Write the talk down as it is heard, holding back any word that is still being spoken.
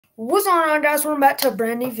What's going on, guys? Welcome back to a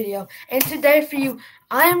brand new video. And today for you,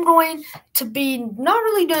 I am going to be not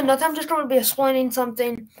really doing nothing. I'm just going to be explaining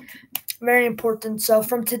something very important. So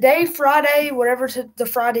from today, Friday, whatever the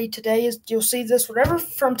Friday today is, you'll see this, whatever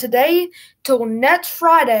from today till next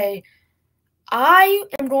Friday, I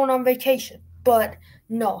am going on vacation. But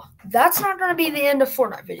no, that's not going to be the end of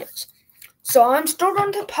Fortnite videos. So I'm still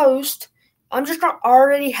going to post. I'm just going to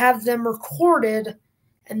already have them recorded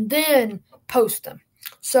and then post them.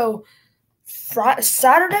 So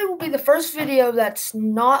Saturday will be the first video that's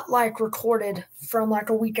not like recorded from like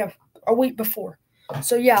a week before.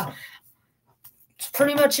 So yeah, it's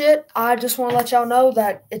pretty much it. I just want to let y'all know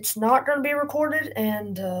that it's not going to be recorded,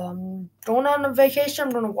 and going on a vacation.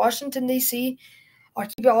 I'm going to Washington D.C. I'll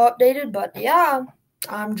keep y'all updated, but yeah,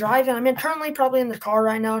 I'm driving. I'm currently probably in the car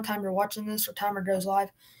right now. Time you're watching this or time it goes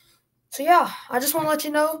live. So yeah, I just want to let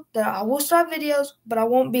you know that I will start videos, but I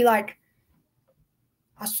won't be like.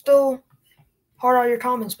 I still heart all your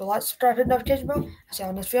comments, but like, subscribe, hit notification bell. I'll see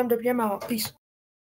y'all in this video. WM out. Peace.